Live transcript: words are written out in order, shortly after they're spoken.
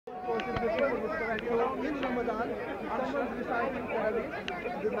in Ramadan, someone's reciting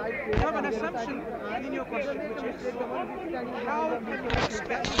the night prayer. You have an assumption in your question, which is how can you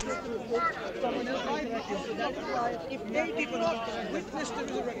expect someone else if they did not witness the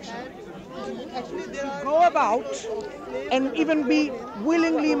resurrection to go about and even be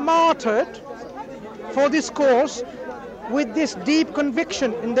willingly martyred for this cause with this deep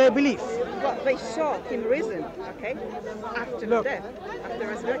conviction in their belief? Well, they saw him risen, okay, after death, after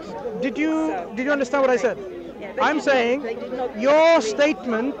resurrection. Did you understand what I said? Yeah, I'm saying they did not your actually,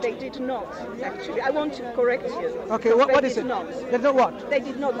 statement. They did not actually. I want to correct you. Okay, what is it? They did not what? They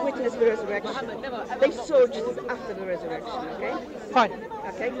did not witness the resurrection. They saw Jesus after the resurrection. Okay. Fine.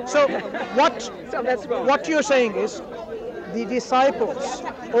 Okay. So what? So that's wrong. What you're saying is, the disciples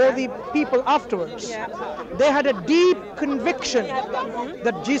or the people afterwards, they had a deep conviction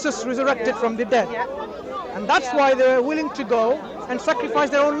that Jesus resurrected from the dead, and that's why they were willing to go and sacrifice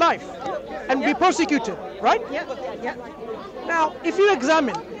their own life and be persecuted, right? Yeah. Now, if you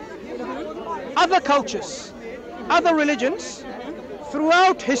examine other cultures, other religions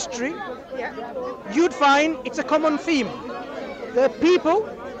throughout history, you'd find it's a common theme. There are people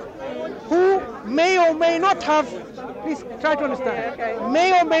who may or may not have, please try to understand,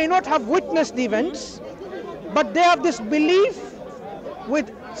 may or may not have witnessed the events, but they have this belief with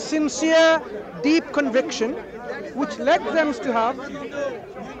sincere, deep conviction, which led them to have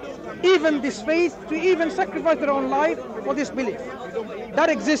even this faith, to even sacrifice their own life for this belief. That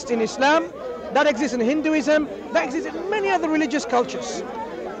exists in Islam, that exists in Hinduism, that exists in many other religious cultures.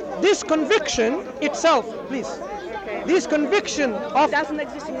 This conviction itself, please, this conviction of... It doesn't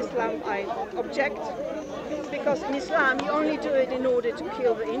exist in Islam, I object. Because in Islam, you only do it in order to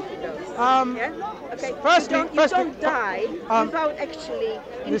kill the infidels. Okay. You don't die without actually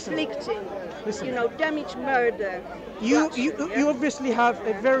inflicting, damage, murder. You obviously have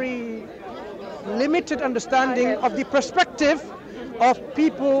a very limited understanding of the perspective of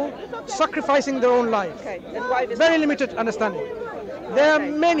people sacrificing their own life. Very limited understanding. There are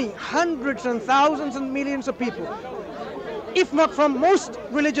many hundreds and thousands and millions of people, if not from most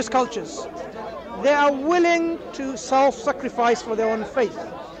religious cultures, they are willing to self-sacrifice for their own faith.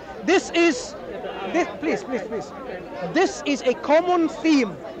 This is a common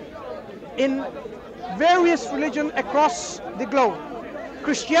theme in various religions across the globe.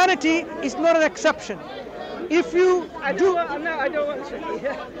 Christianity is not an exception. If you I don't want to do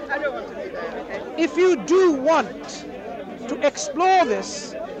that. If you do want to explore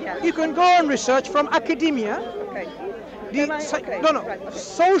this, you can go and research from academia.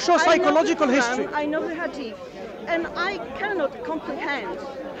 Social psychological history. I know the hadith, and I cannot comprehend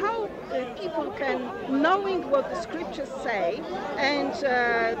how people can, knowing what the scriptures say, and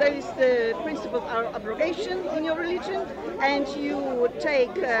there is the principle of abrogation in your religion, and you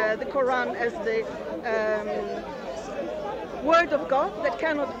take the Quran as the word of God that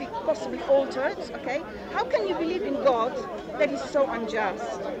cannot be possibly altered. Okay, how can you believe in God that is so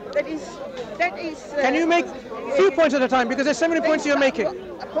unjust? That is. Can you make a few points at a time, because there's so many points you're making?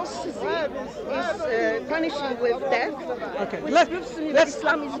 Apostasy is punishing with death. Okay.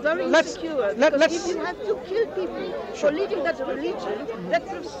 Islam is very insecure. If you have to kill people for leading that religion, that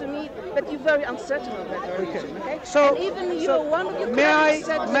proves to me that you're very uncertain of that religion. Okay. So, and even one of your may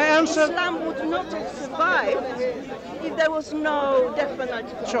said I answer? Islam would not have survived if there was no death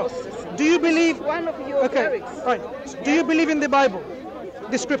penalty for apostasy. Do you believe? One of your clerics. Right. Do you believe in the Bible?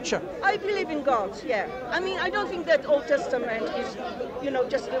 The scripture? I believe in God, yeah. I mean, I don't think that Old Testament is,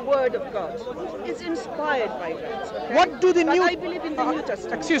 just the word of God. It's inspired by that. Okay? What do the I believe in the New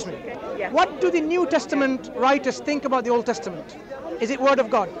Testament. Excuse me. Okay? Yeah. What do the New Testament writers think about the Old Testament? Is it word of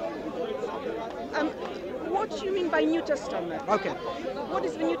God? What do you mean by New Testament? Okay. What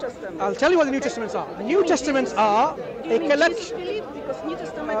is the New Testament? I'll tell you what the New Testaments are. The New Testaments are a collection. Because New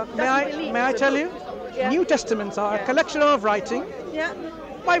Testament May I tell you? Yeah. New Testaments are a collection of writing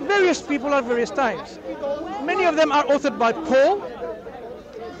by various people at various times. Many of them are authored by Paul.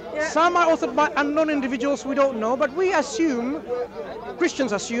 Some are authored by unknown individuals we don't know, but we assume,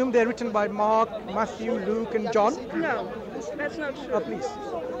 Christians assume, they're written by Mark, Matthew, Luke, and John. No, that's not true. Please.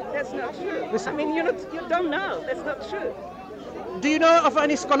 That's not true. Listen. I mean, you don't know. That's not true. Do you know of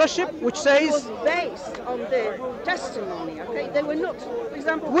any scholarship which says... It was based on the testimony, okay? They were not, for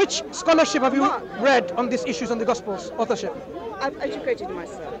example... Which scholarship have you read on these issues on the Gospels, authorship? I've educated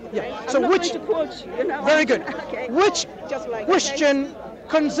myself. Yeah. I'm So not which... going to quote you, Very good. Okay. Which Christian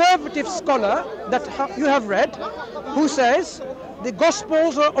conservative scholar that you have read who says the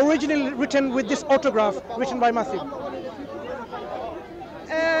Gospels are originally written with this autograph, written by Matthew?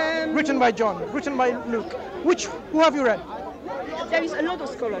 Written by John, written by Luke. Who have you read? There is a lot of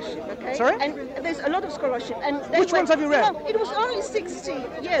scholarship, okay? Sorry? And there's a lot of scholarship. And Which ones have you read? No, it was only 60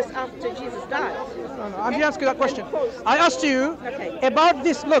 years after Jesus died. No, I've asked you that question. I asked you Okay. about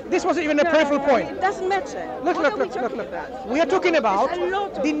this. Look, this wasn't even a peripheral point. It doesn't matter. Look. What are we talking about? We are talking about There's a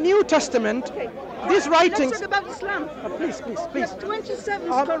lot of- the New Testament. Okay. These writings. Let's talk about Islam. Please. There's 27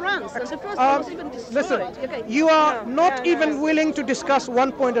 Qurans, and the first one was even destroyed. Listen, Okay. you are No, not no, even no. willing to discuss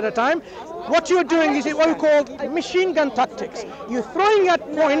one point at a time. What you're doing is what we call machine gun tactics. You're throwing at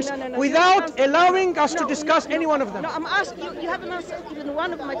points no. without You allowing us to No, discuss no, any one of them. No, I'm asking you. You haven't answered even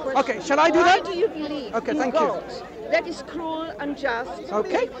one of my questions. Okay, shall I do Why that? do you believe Okay, in thank you. God? That is cruel and just.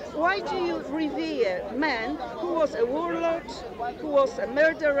 Okay. Why do you revere a man who was a warlord, who was a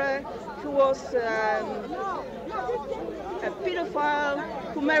murderer, who was a pedophile,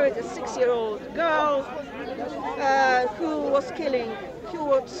 who married a 6-year-old girl, who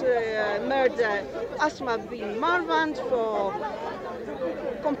would murder Asma bin Marwand for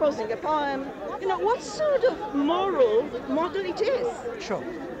composing a poem? You know, what sort of moral model it is? Sure.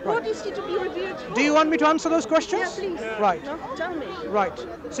 What is he to be revered for? Do you want me to answer those questions? Yeah, please. Right. No, tell me. Right.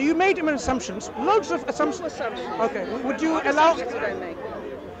 So you made assumptions, loads of assumptions. No assumptions. Okay. Would you What allow, assumptions did I make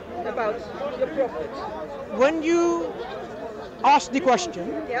about the prophet? when you asked the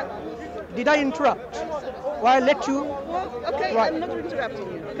question, Yeah. did I interrupt? Or I let you? Well, okay, Right. I'm not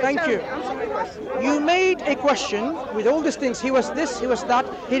interrupting you. Okay, Thank tell you. Me, answer my question. You made a question with all these things. He was this, he was that,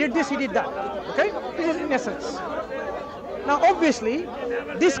 he did this, he did that. Okay? This is in essence. Now, obviously,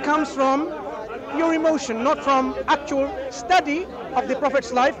 this comes from your emotion, not from actual study of the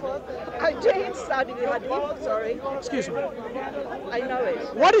Prophet's life. I did study the hadith, sorry. Excuse me. I know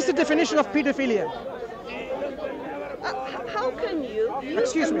it. What is the definition of pedophilia? How can you use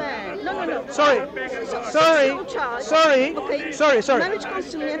Excuse a me. man? No. Sorry. Sorry. Sorry. Marriage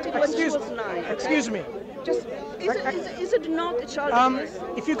consummated when she Excuse, was 9. Okay? excuse me. Just is it not a child abuse?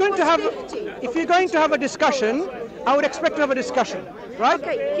 If you're going to have, 50. if you're going to have a discussion, I would expect to have a discussion, right?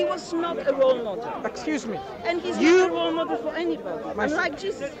 Okay, he was not a role model. Excuse me. And he's You- not a role model for anybody. Unlike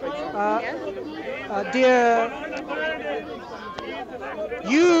Jesus, for example. Dear,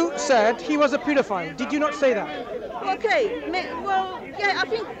 you said he was a pedophile. Did you not say that? Okay, well, yeah, I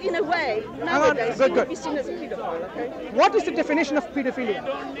think in a way, nowadays, Good, he good. would be seen as a pedophile, okay? What is the definition of pedophilia?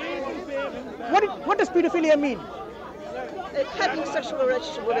 What does pedophilia mean? Having sexual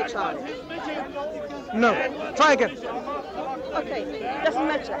relationship with a child. No. Try again. Okay, doesn't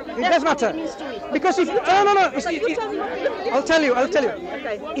matter. It does matter. It means to me. Because if no. So you tell me what pedophilia is. I'll tell you.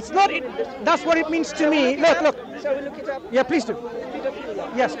 Okay. It's not. That's what it means to me. Look. Shall we look it up? Yeah, please do.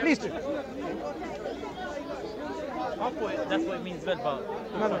 Pedophilia. Yes, please do. That's what it means, but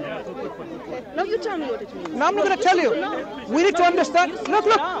No, you tell me what it means. No, I'm not going to tell you. We need to understand. Look.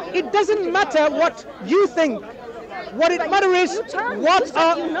 It doesn't matter what you think. What it matters is You tell me. what You said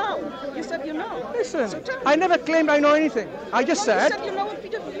are. you know. You said you know. Listen, So tell me. I never claimed I know anything. I just You said. said you know what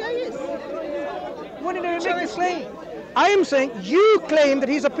pedophilia is. What did I make Tell this us claim? I am saying you claim that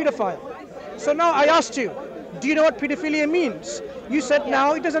he's a pedophile. So now I asked you, do you know what pedophilia means? You said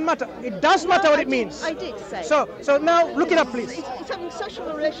no, it doesn't matter. It does matter what it means. I did say. So now look it up, please. It's having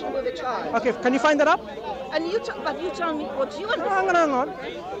sexual relation with a child. Okay, can you find that up? And but you tell me what you understand. Hang on.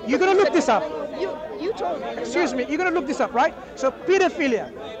 You're gonna look this up. You told me. Excuse me, you're gonna look this up, right? So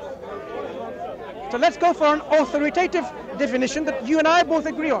pedophilia. So let's go for an authoritative definition that you and I both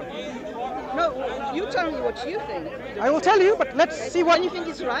agree on. No, you tell me what you think. I will tell you, but let's see what. And you think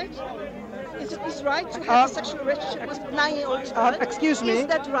it's right? Is it right to have a sexual relationship with 9-year-old child? Excuse me. Is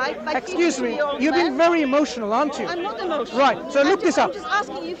that right? By Excuse me. 50-year-old You've been man? very emotional, aren't you? I'm not emotional. Right, so look this up. I'm just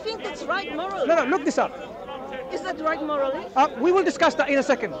asking, you think that's right morally? No, look this up. Is that right morally? We will discuss that in a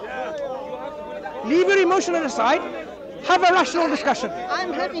second. Leave your emotion aside. Have a rational discussion.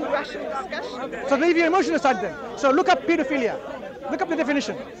 I'm having rational discussion. So leave your emotion aside then. So look up pedophilia. Look up the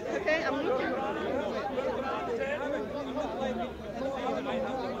definition. Okay, I'm looking.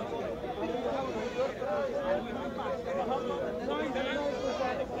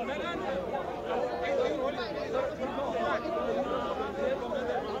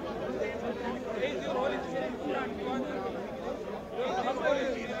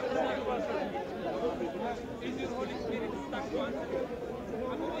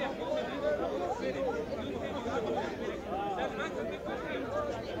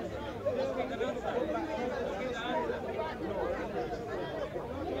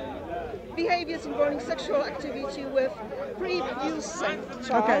 Behaviors involving sexual activity with pre-pubescent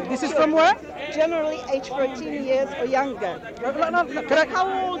child. Okay, this is from where? Generally age 13 years or younger. No, correct.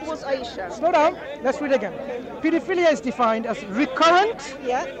 How old was Aisha? Slow down. Let's read again. Pedophilia is defined as recurrent,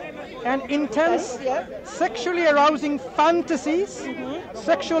 Yeah. and intense Yeah. sexually arousing fantasies,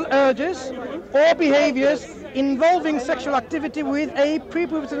 sexual urges, or behaviors involving sexual activity with a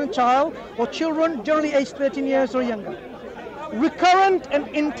prepubescent child or children generally aged 13 years or younger. Recurrent and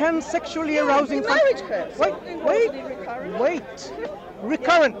intense sexually arousing He married her. so Wait, it wait, wasn't recurrent. wait.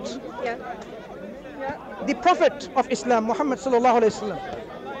 Recurrent. Yeah. Yeah. The Prophet of Islam, Muhammad sallallahu alaihi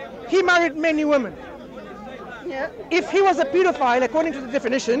wasallam, he married many women. Yeah. If he was a pedophile, according to the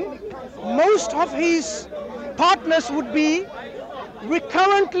definition, most of his partners would be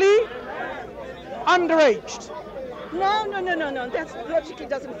recurrently underaged. No. That logically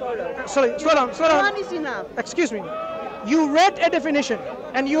doesn't follow. Sorry, slow down. One is enough. Excuse me. You read a definition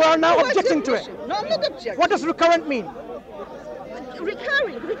and you are now What objecting to it. definition? No, I'm not objecting. What does recurrent mean?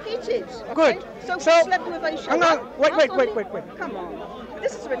 Recurring, repeated. Okay? Good. So, So- slept with each hang other. on, wait. Come on.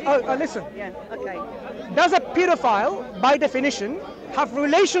 This is ridiculous. Listen. Yeah, okay. Does a pedophile, by definition, have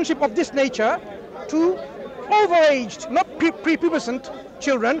relationship of this nature to overaged, not prepubescent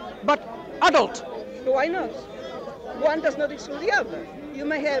children, but adult? Why not? One does not exclude the other. You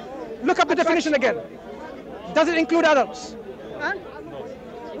may have... Look up the definition again. Does it include adults? Huh?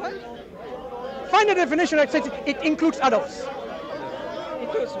 What? Find a definition that says it includes adults.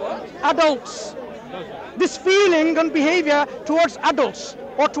 Includes what? Adults. This feeling and behavior towards adults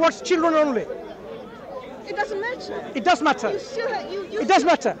or towards children only. It doesn't matter. It does matter. You still have... You It does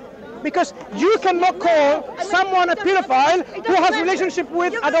matter. Because you cannot call someone a pedophile who has relationship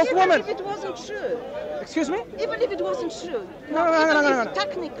with adult women. Even if it wasn't true. Excuse me? Even if it wasn't true. No.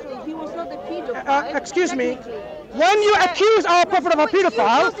 Technically, he was not a pedophile. Excuse me. Technically. When you Yeah. accuse our prophet of a But you're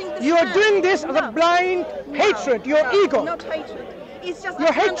pedophile, using the you are stand. doing this as a No. blind hatred, your No, ego. Not hatred. It's just Your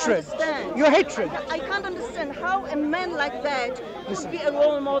I can't hatred. understand. Your hatred. I can't understand how a man like that Listen. could be a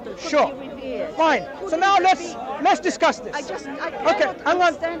role model, could Sure. be revered. Fine. Could So now be- let's discuss this. I Okay, cannot hang on,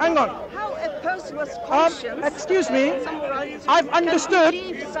 understand hang on. how a person was conscious. excuse me. and some morality I've can understood.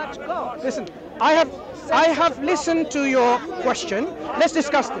 believe such God. Listen, I have listened to your question. Let's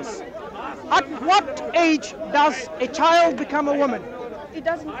discuss this. At what age does a child become a woman? It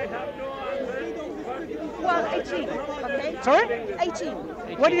doesn't. Well, 18. Okay. Sorry? 18.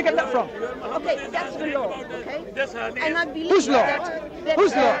 Where did you get that from? Okay, that's the law, okay? And I believe Whose law? that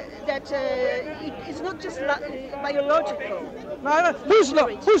Whose law? It's not just biological. No, whose law?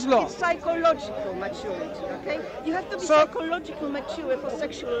 Whose law? It's psychological maturity, okay? You have to be So- psychologically mature for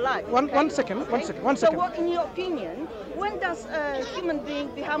sexual life. One okay? second. So what, in your opinion, when does a human being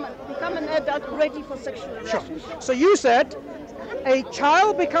become an adult ready for sexual Sure. relationship? So you said a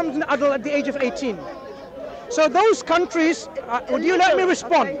child becomes an adult at the age of 18. So those countries, would you let me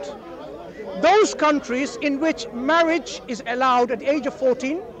respond? Those countries in which marriage is allowed at the age of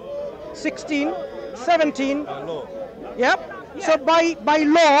 14, 16, 17, yep. So by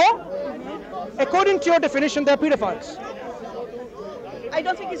law, according to your definition, they're pedophiles. I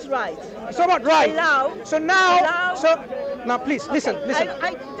don't think it's right. So what, right? Allow. So now, Allow. now please, listen.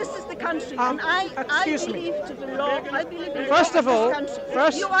 This is the country, Um, and I excuse me. believe to the law. I believe in the First law of all, this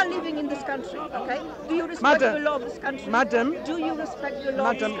country. You are living in this country, okay? Do you respect Madam, the law of this country? Madam, do you respect the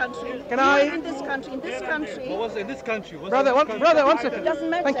law Madam, of this country? can you I- live in this country? In this country, What's in this country? Brother, one second. it doesn't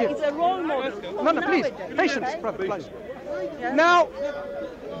matter. Thank you. It's a role model. No, please, Nowadays, patience, okay? brother, please. Yeah. Now,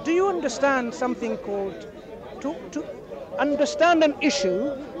 do you understand something called to understand an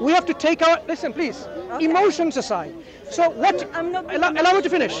issue? We have to take our please, Okay. emotions aside. So what? I'm not. Allow me to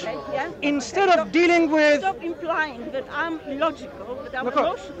finish. Okay, yeah? Instead of dealing with, Stop implying that I'm illogical, that I'm Look up.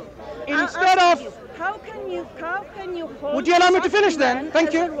 emotional. Instead I'm of- asking you, how can you hold Would you allow me to such finish a then? man Thank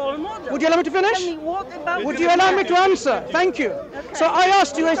as you. a role model? Would you allow me to finish? Tell me what about would this you allow me man? to answer? Thank you. Okay. So I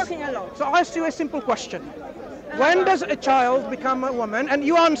asked you You're a talking a lot. simple question. When does a child become a woman? And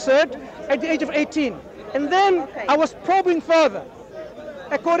you answered at the age of 18. And then Okay. I was probing further.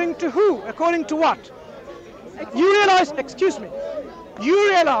 According to who? According to what? You realized, excuse me, you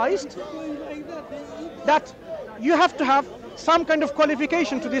realized that you have to have some kind of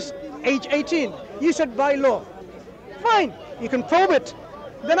qualification to this age 18. You said by law. Fine, you can probe it.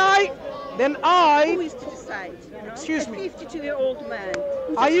 Then I Who is to decide? Excuse a me. 52-year-old man.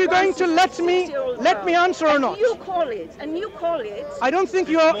 who's Are you going to responsible let me 60-year-old let girl. me answer or And not? You call it, and you call it. I don't think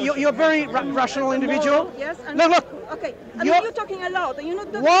you're a very rational individual. Moral, yes. And Look, Okay. I mean, you're- you're talking a lot, and you're not.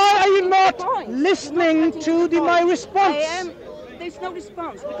 why are you getting not to the point. listening You're not getting to the my point. response? I am. There's no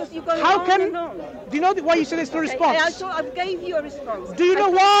response because you're going How on can? and on. Do you know why you said it's no Okay, response? I gave you a response. Do you know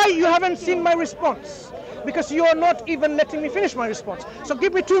I- why you haven't seen my response? Because you are not even letting me finish my response. So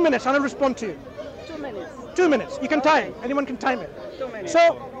give me 2 minutes and I'll respond to you. 2 minutes. 2 minutes. You can time. Anyone can time it. 2 minutes.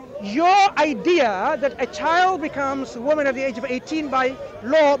 So your idea that a child becomes a woman at the age of 18 by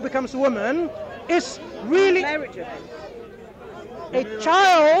law becomes a woman is really... Marriage event. A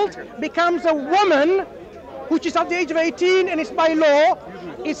child becomes a woman which is at the age of 18 and is by law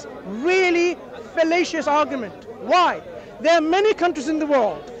is really fallacious argument. Why? There are many countries in the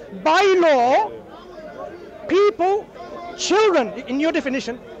world, by law, people, children, in your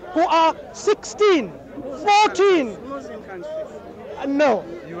definition, who are 16, 14. Muslim countries. No.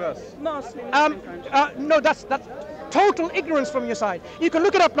 US. Muslim countries. No, that's total ignorance from your side. You can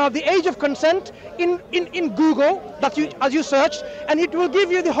look it up now, the age of consent in Google, that you, as you searched, and it will give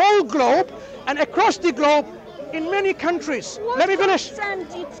you the whole globe, and across the globe, in many countries. Let me finish.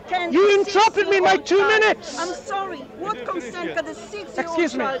 You interrupted me in my 2 minutes. I'm sorry. What consent can the 6-year-old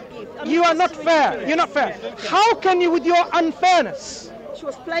Excuse me. child give? I mean, You are not this is fair. ridiculous. You're not fair. How can you, with your unfairness, She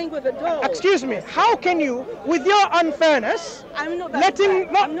was playing with a doll. excuse me, how can you, with your unfairness, I'm not letting...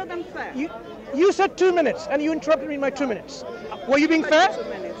 unfair. No, I'm not unfair. you said 2 minutes, and you interrupted me in my 2 minutes. Were you being fair? 2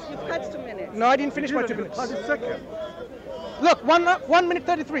 minutes. You've had 2 minutes. No, I didn't finish my 2 minutes. 30 seconds. Look, 1 minute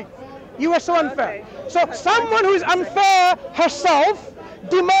 33. You were so unfair. Okay. So someone who is unfair herself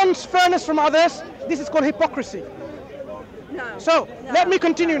demands fairness from others. This is called hypocrisy. No. So No. let me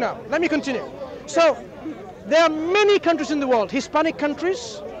continue now. Let me continue. So there are many countries in the world, Hispanic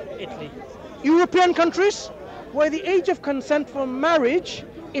countries, Italy. European countries, where the age of consent for marriage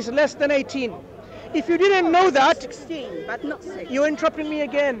is less than 18. If you didn't know that, 16, but not 6. you're interrupting me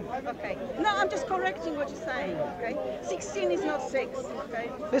again. Okay. No, I'm just correcting what you're saying. Okay. 16 is not 6. Okay.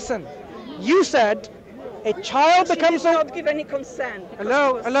 Listen, you said a child She becomes did a... not give any consent. because Hello,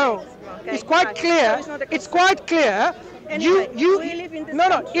 she was hello. 6. Okay, It's quite fine. clear. So it's not a It's consent. quite clear. Anyway, you we live in this no,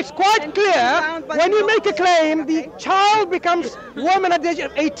 country, it's quite and clear we're bound by when the you make a laws, claim okay? the child becomes woman at the age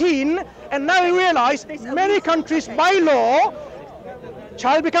of 18, and now you realize many countries by law,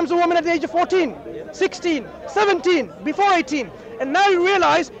 child becomes a woman at the age of 14, 16, 17, before 18, and now you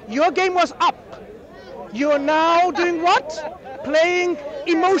realize your game was up. You are now doing what? Playing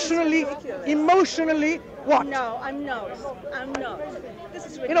emotionally what? No, I'm not. I'm not. This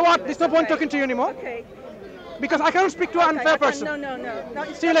is ridiculous. You know what? There's no point okay. talking to you anymore. Okay. Because I cannot speak to an unfair person. No.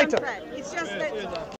 It's See you not later. unfair. It's just that